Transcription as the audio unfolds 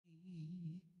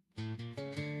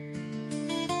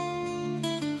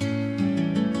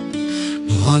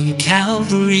On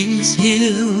Calvary's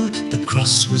hill, the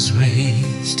cross was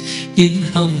raised. In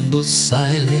humble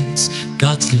silence,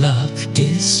 God's love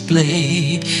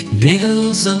displayed.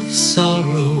 Nails of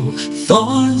sorrow,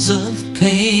 thorns of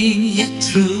pain, yet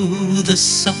through the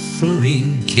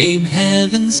suffering came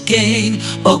heaven's gain.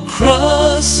 O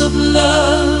cross of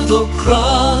love, O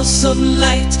cross of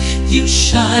light, you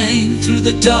shine through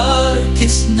the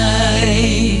darkest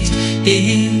night.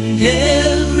 In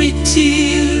every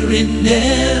tear, in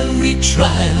every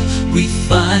trial, we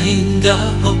find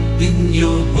our hope in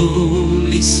your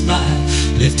holy smile.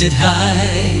 Lifted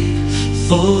high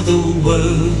for the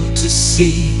world to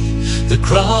see, the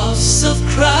cross of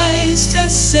Christ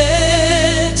has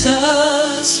set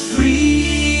us free.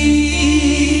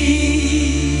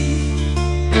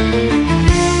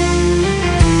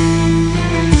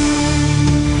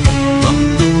 From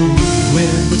the wound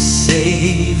where the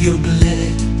Savior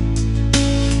bled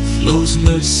flows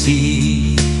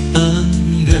mercy,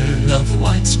 hunger of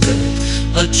widespread.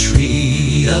 A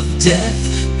tree of death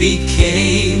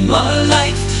became our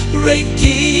life,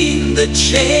 breaking the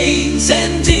chains,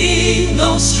 ending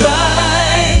all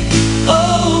strife.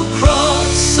 Oh,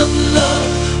 cross of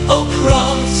love, oh,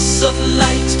 cross of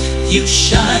light, you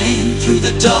shine through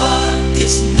the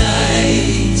darkest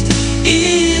night.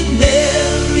 In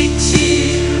every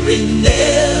tear, in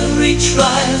every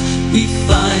trial, we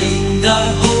find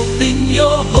our hope in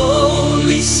your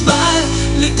holy smile.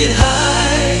 Lifted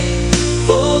high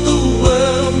for the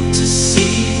world to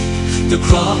see, the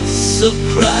cross of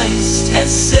Christ has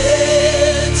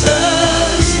set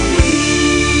us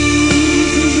free.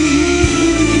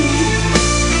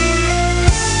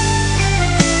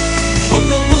 From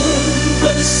the wound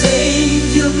where the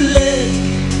Savior bled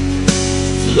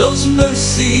flows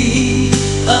mercy,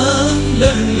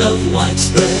 unlearned love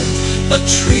widespread. A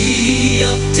tree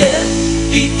of death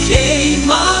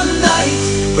became our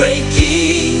life,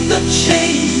 breaking the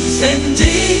chains,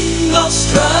 ending all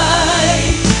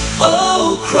strife.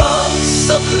 Oh, cross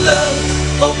of love,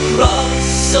 oh,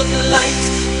 cross of light,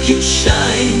 you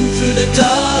shine through the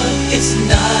darkest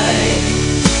night.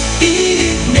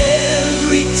 In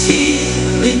every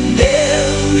tear, in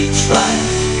every trial,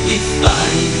 we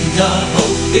find our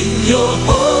hope in your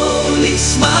holy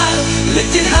smile.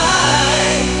 Lifted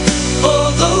high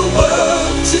for the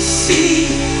world to see,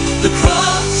 the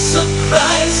cross of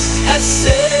Christ has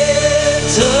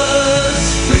set us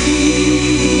free.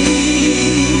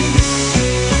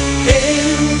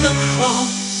 In the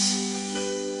cross,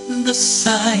 the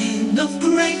sign of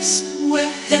grace,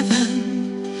 where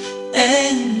heaven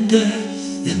and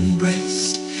earth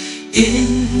embraced.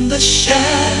 In the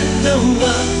shadow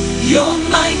of your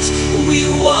might, we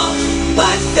walk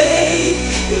by faith,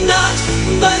 not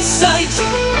by sight.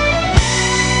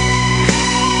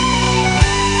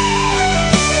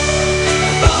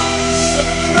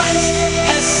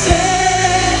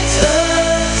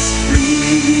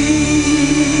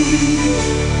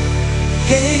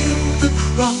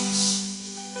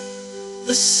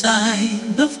 The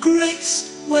sign of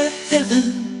grace, where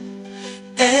heaven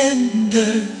and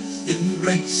earth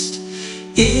embraced.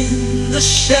 In the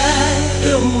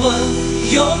shadow of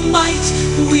your might,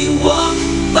 we walk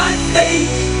by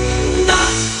faith,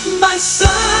 not by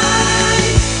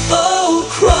sight. Oh,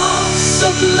 cross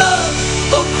of love,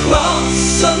 oh,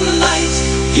 cross of light,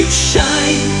 you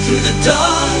shine through the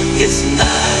darkest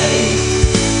night.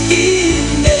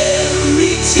 In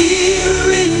every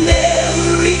tear, in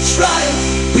every trial,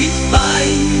 we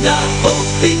find our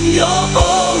hope in your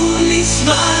holy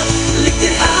smile.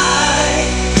 Lifted high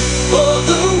for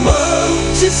the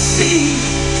world to see,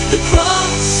 the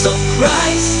cross of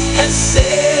Christ has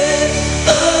set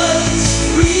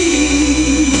us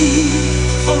free.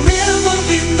 Forever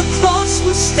in the cross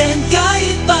we'll stand,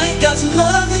 guided by God's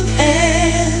loving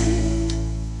hand.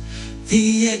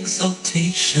 The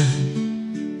exaltation,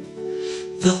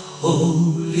 the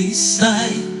holy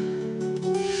sign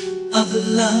of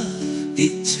love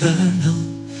eternal,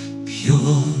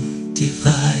 pure,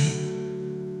 divine.